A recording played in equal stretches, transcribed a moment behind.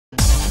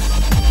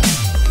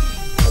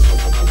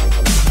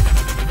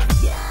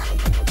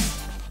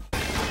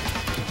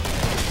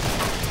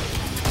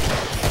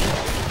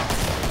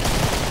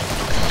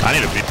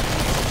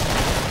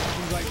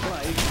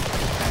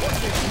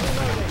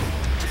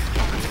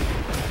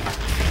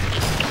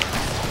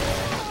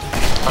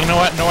You know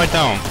what? No, I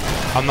don't.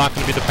 I'm not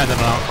going to be dependent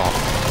on alcohol.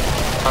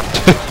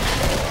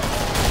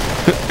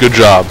 Good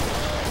job.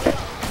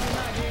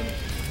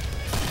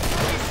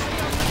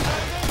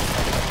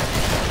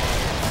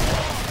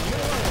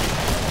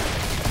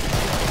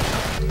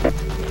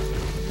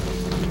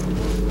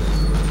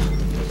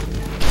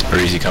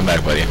 Easy, come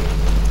back, buddy.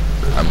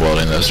 I'm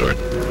welding those doors.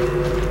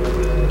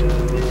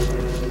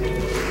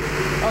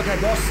 Okay,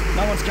 boss.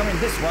 No one's coming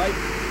this way.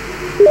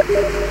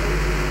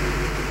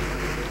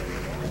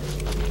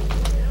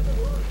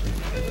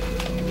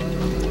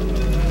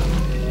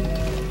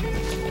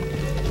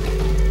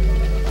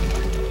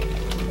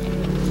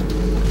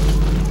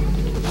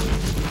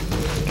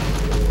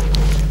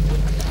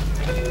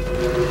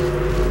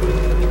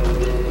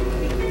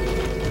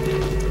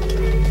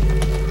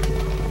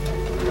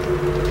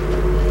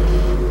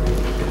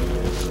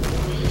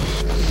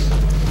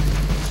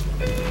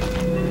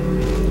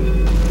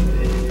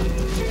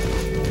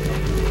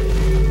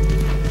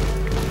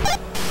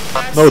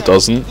 No, it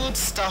doesn't. Good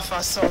stuff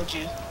I sold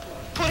you.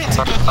 Put it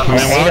to good I mean,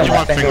 why would you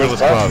want fingerless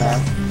gloves?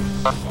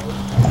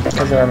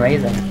 Because they're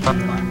amazing.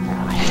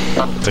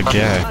 The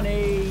gay.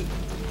 Money.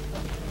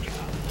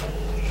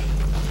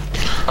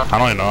 I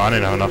don't even know. I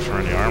didn't have enough for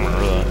any armor,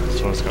 really.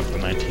 So I just got the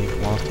 19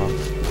 from last time.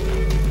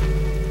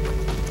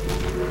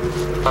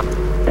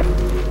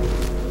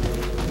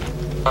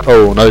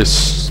 Oh,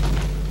 nice.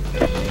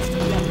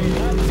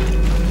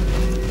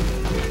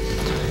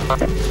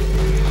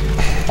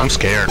 I'm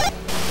scared.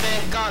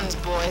 They're guns,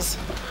 boys.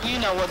 You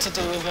know what to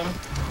do with them.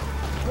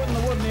 Putting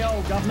the wood in the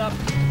hole, governor.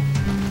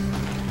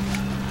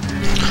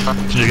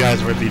 Did you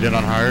guys ever beat it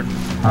on hard?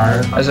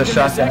 There's a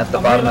shotgun at the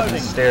bottom of the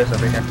stairs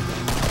over here.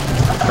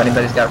 If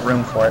anybody's got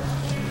room for it.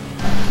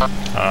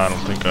 I don't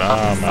think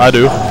I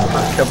do.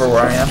 Cover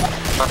where I am.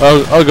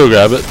 I'll go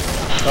grab it.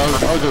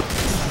 I'll go.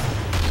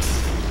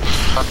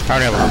 I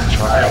already have a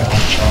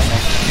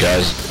shot. You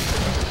guys.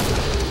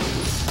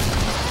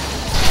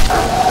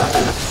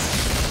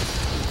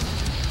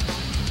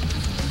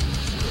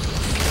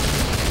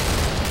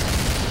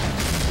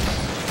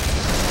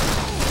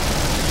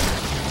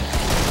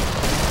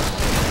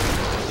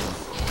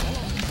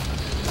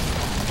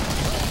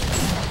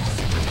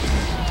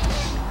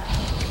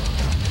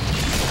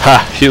 Ha!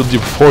 Healed you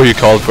before you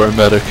called for a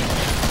medic.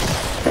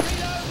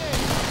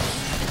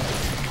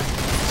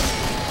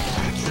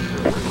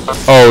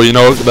 Oh, you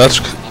know, that's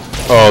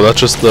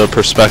just the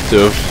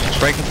perspective.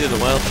 Breaking through the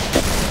well.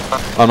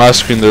 On my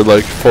screen, they're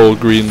like full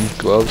green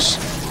gloves.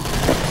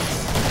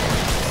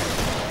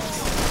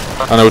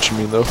 I know what you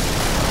mean, though.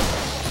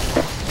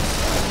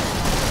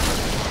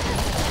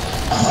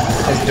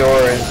 His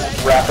door is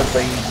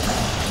rapidly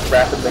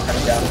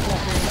coming down.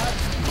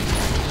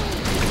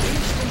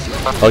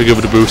 I'll give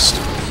it a boost.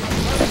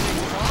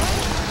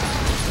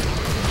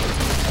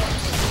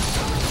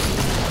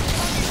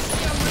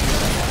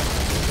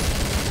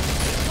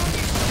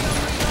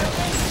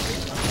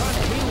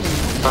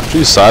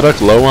 Geez,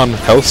 Psyduck low on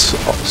health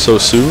so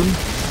soon?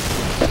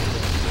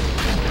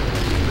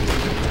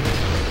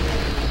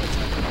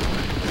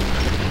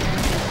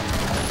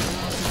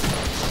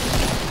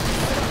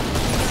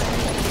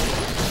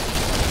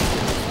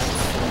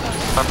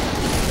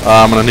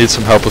 I'm gonna need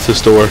some help with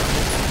this door.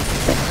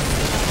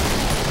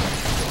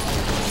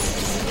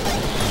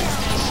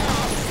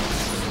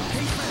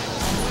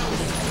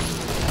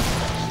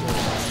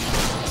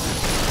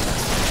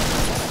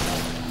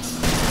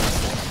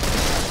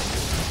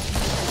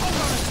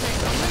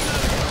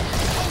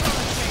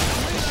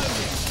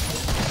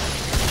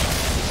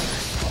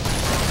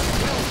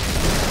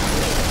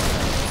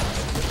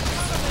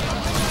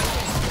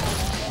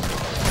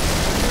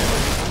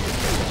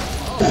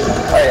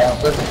 Oh yeah,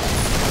 listen.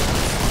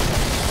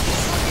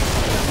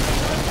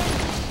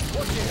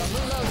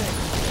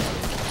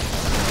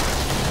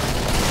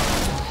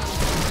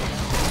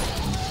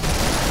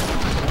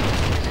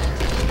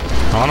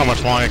 I don't know how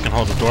much longer I can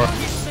hold the door.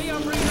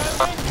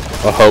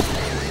 I'll help.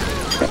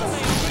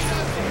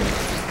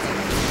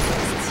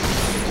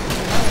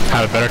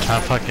 Had a better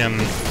time fucking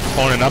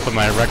holding it up with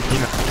my erect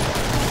penis.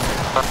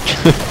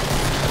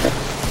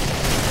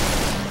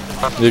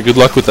 Yeah, good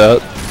luck with that.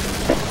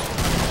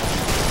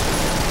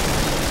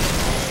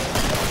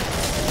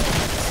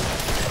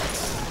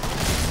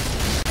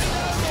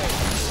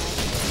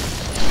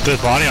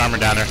 There's body armor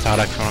down there,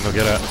 Psyduck, if you wanna go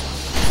get it.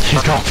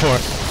 He's going for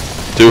it.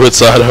 Do it,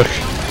 Psyduck.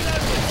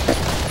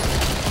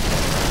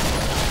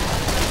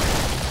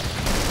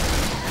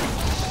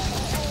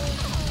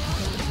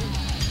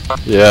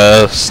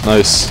 Yes,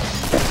 nice.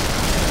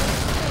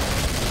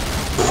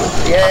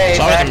 Yay, It's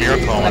always a back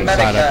miracle using when the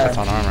medic Psyduck gun. puts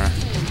on armor.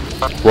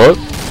 What?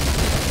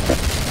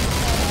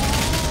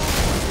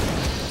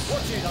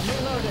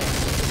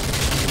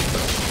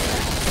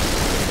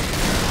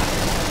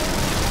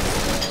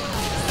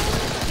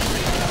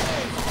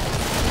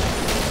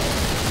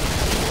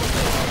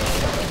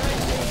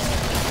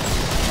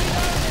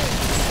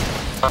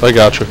 I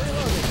got you.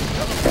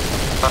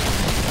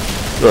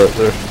 Right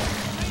there.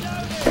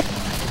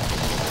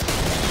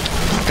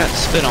 I got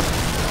spit on.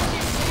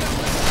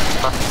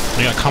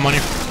 You gonna come on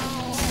you?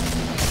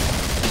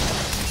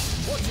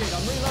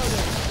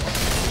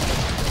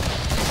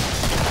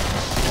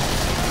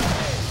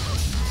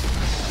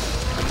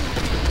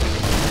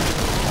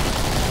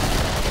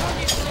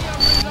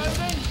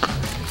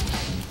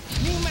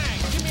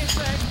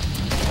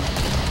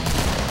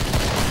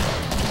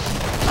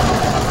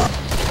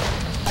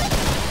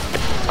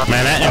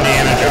 Man, that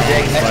Indiana Hey,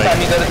 Jake, Jones, next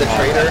time you like, go to the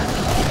trader,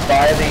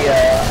 buy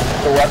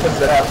the weapons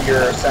that have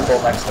your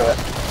symbol next to it.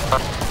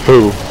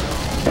 Who?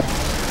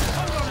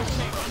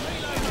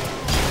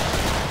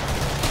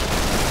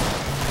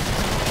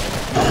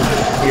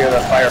 Here, the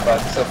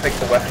firebug. So pick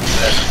the weapons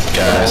that.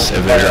 Guys,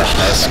 if there's a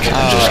husk,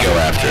 just go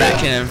after it.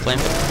 Mannequin and flame.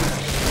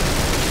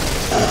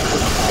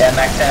 Yeah,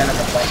 Mac 10 and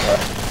the flamethrower.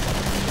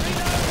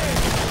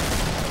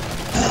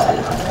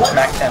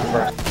 Mac 10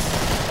 first.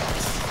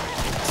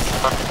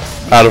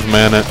 Out of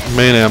main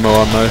ammo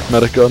on my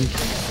medic gun.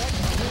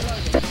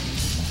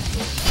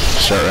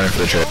 Start running for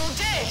the trip. All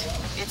day.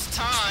 It's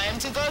time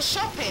to go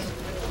shopping.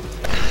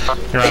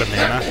 you're out of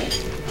mana.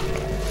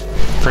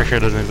 Pretty sure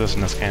it doesn't exist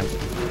in this game.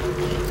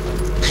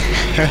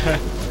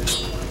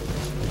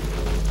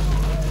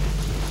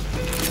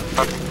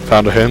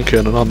 Found a hand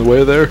cannon on the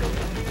way there.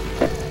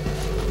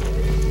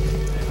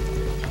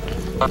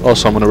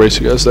 Also, I'm gonna race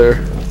you guys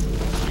there.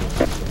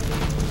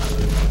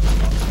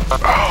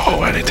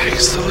 Oh, and he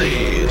takes the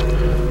lead.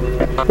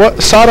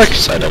 What? Sonic?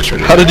 Psyduck's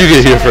ready. How did you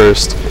get here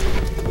first?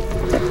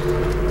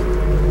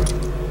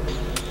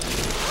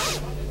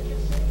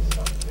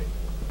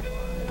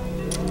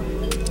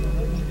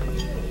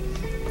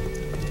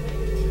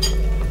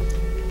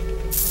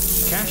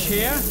 Cash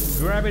here,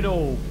 grab it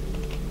all.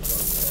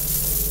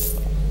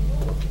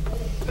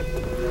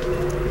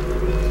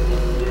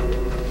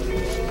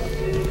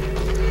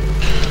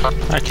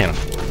 I can't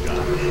afford that.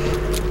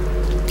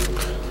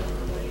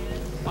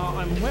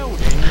 I'm welding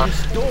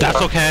this door.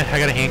 That's okay, I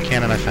got a hand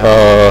cannon I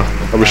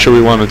found. Are we sure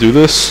we want to do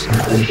this?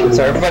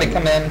 So everybody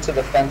come into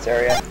the fence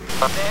area.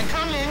 They're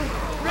coming.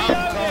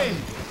 Reloading!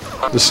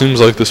 This seems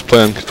like this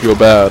plan could go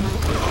bad.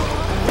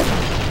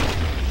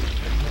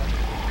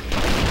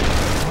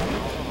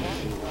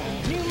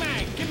 New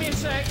mag, give me a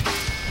sec.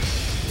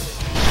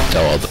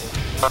 Tell all the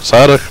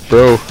Sadok,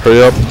 bro,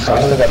 hurry up.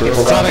 Still got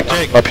people Sonic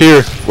running. Jake! Up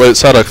here. Wait,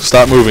 Sadok,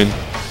 stop moving.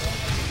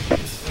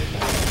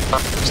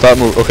 Stop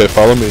moving. Okay,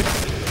 follow me.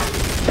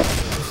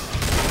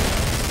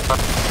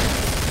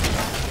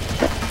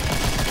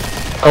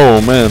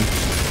 Oh man,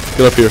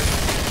 get up here.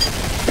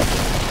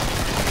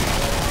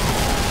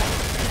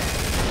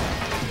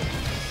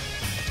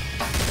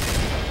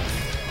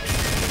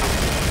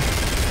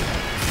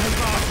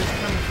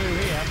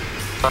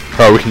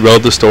 Alright, we can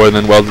weld this door and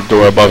then weld the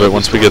door above it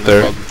once we get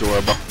there.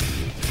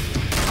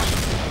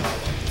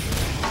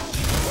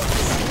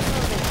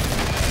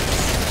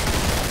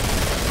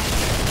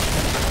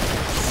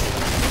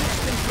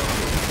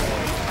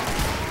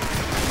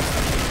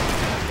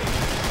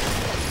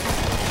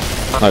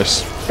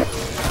 Nice.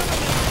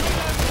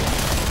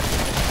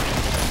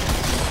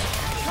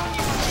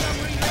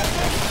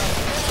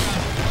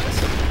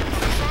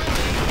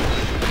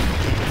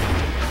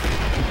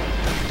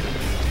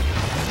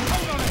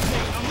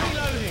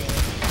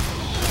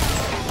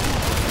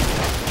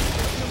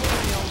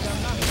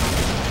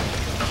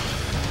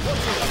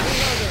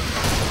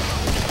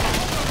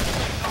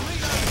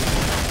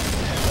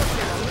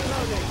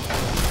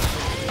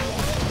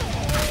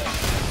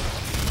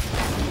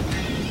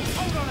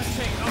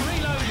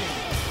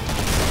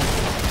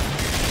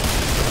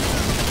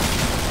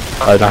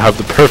 I now have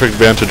the perfect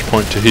vantage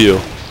point to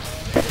heal.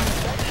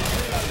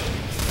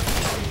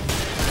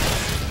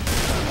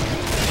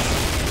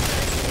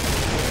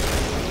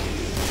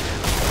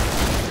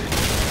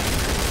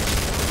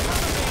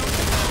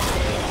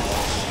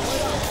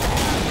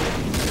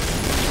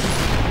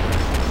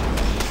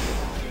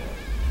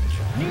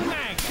 New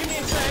mag, give me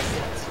a sec.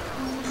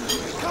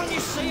 Can't you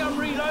see I'm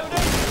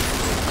reloading?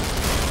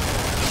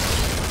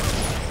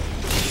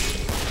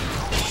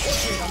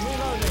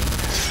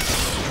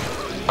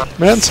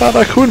 Man,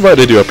 Sadok, who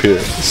invited you up here?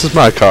 This is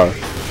my car.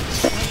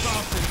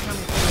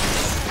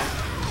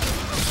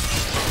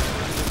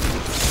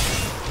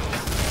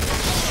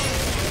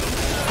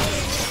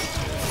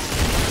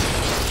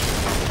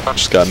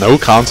 Just got no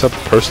concept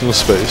of personal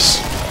space.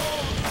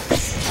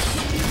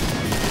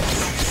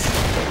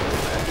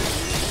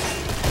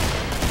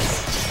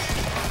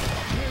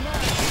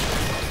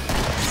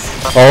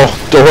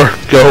 Oh, door,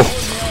 go.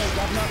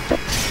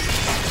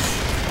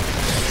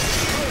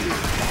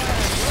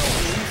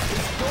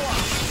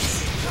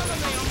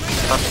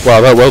 Wow,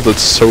 that welded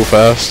so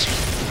fast.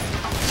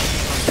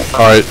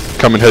 Alright,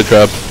 coming head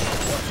crab.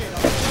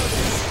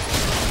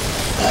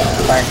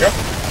 Fine, grip.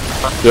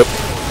 Yep.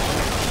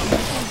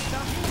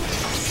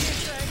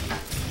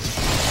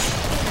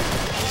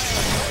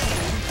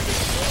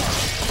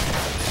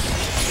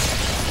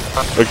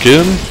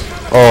 Again?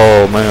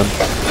 Oh man.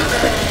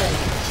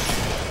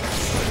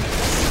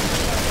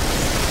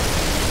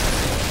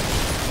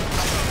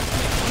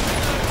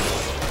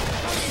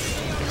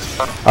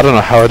 I don't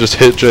know how I just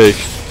hit Jake.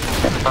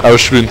 I was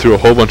shooting through a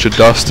whole bunch of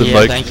dust and Yeah,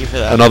 like thank you for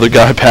that. another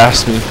guy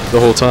passed me the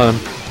whole time.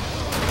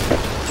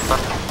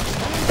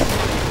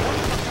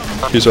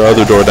 Here's our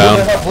other door Who the down.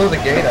 hell blew the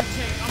gate up?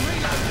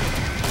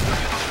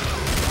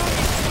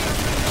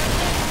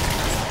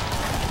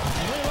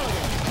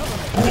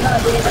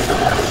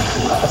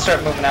 Let's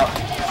start moving out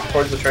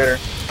towards the trader.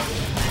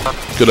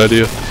 Good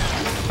idea.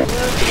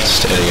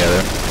 Stay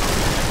together.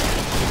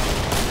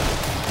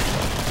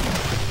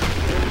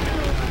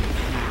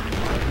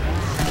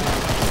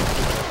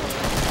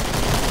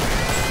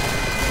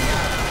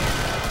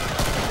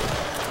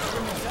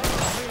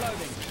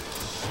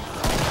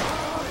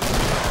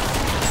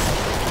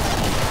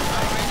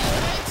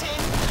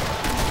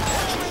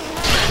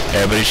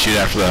 Everybody shoot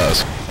after the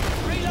husk.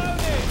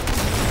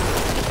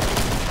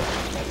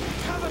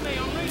 Cover me,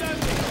 I'm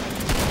reloading.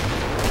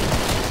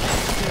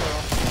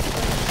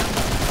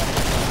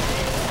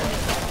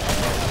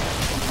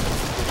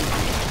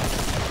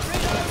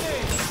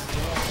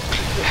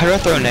 How do I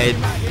throw a nade?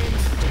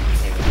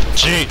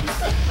 Cheat.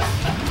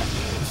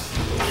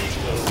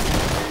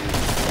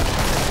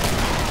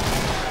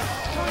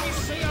 Can't you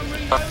see I'm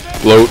reloading?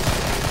 Float.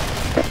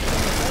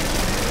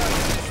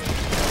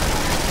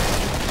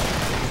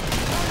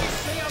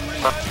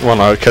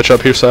 Wanna catch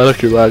up here,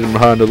 Sadek? You're lagging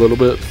behind a little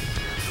bit.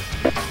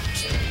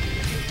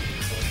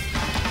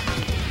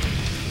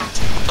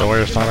 Don't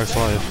worry, it's not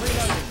live.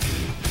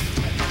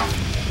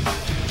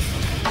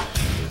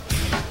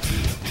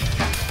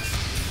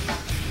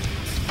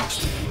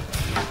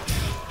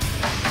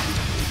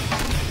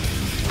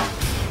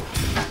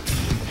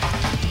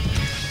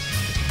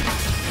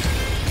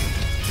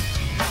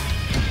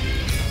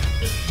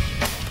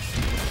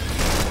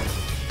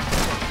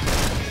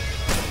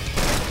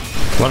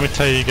 Let me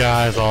tell you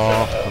guys all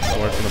a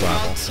word from the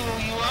Bible. I'll tool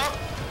you up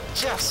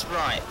just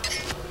right.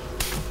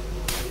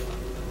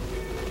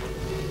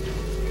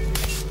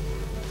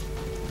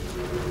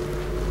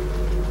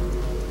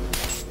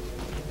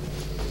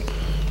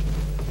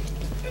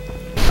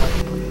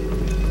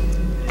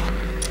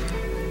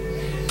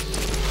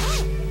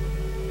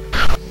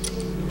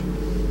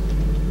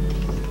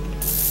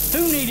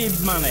 Who needed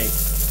money?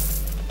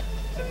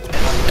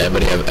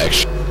 Everybody have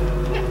extra.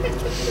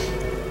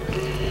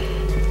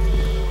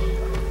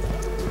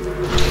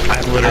 I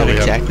literally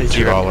exactly have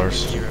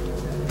 $2.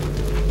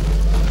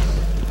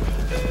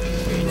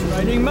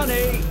 Trading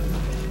money.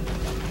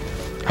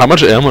 How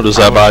much ammo does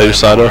that buy you,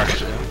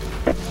 Sadek?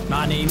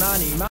 Money,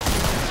 money, money.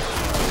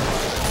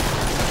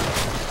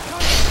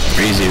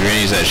 Breezy, we're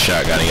gonna use that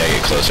shotgun. You gotta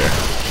get closer.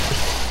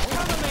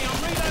 Cover me,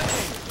 I'm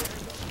reloading.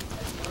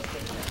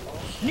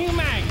 New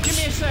mag, give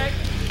me a sec.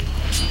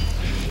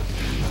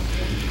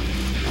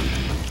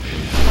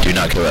 Do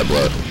not kill that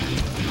blood.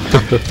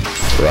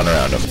 Run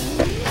around him.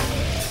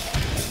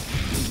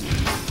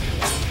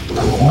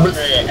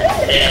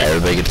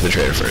 Everybody get to the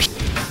trader first.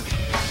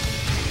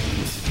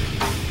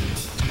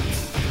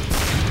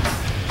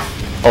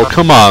 Oh,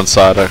 come on,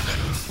 Sadek.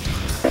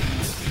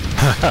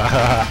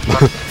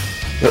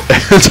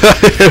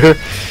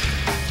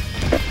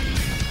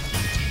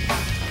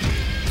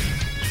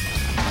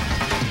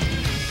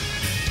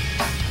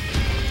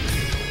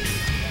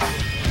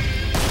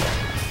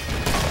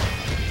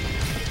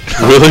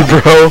 Really,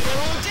 bro? All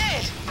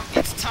dead.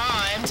 It's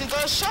time to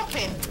go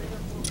shopping.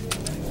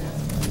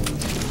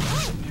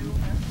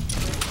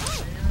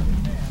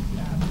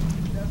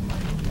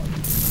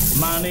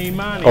 Money,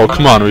 money. Oh,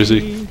 come on,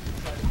 Rizzy.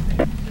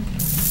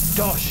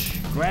 Gosh,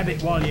 grab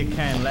it while you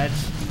can,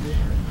 lads.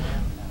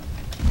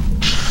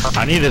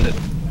 I needed it.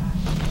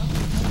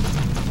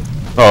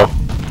 Oh.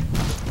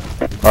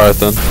 Alright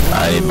then.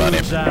 I need money.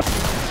 Moves up.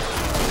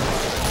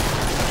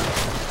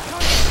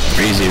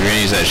 Breezy, we're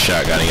gonna use that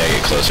shotgun. You gotta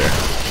get closer.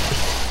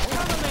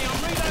 Cover me,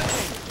 I'm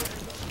reloading.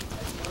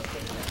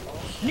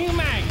 New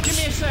mag, give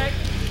me a sec.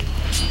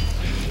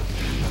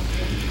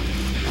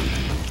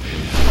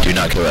 Do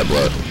not kill that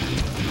blood.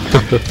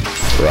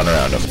 Run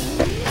around him.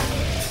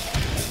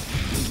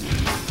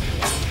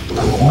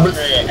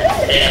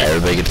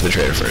 Everybody get to the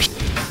trader first.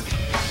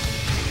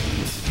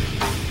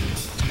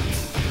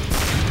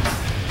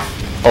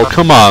 Oh,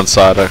 come on,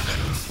 Sadek.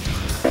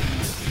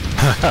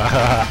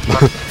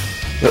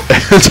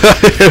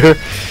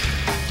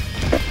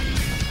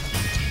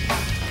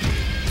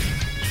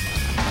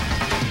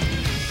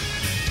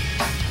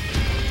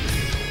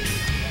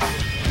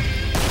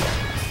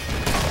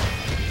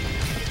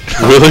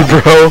 Really,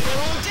 bro? All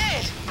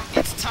dead.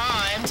 It's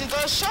time to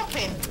go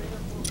shopping.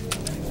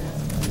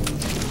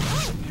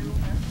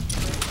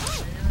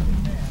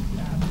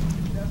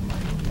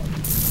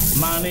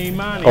 Money,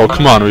 money. Oh,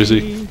 come on, money.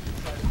 Rizzy.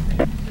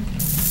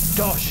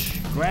 Gosh,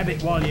 grab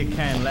it while you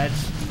can,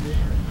 lads.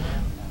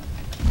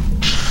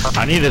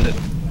 I needed it.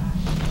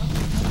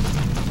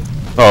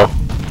 Oh.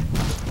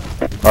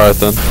 Alright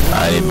then.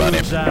 I need money.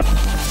 Moves up.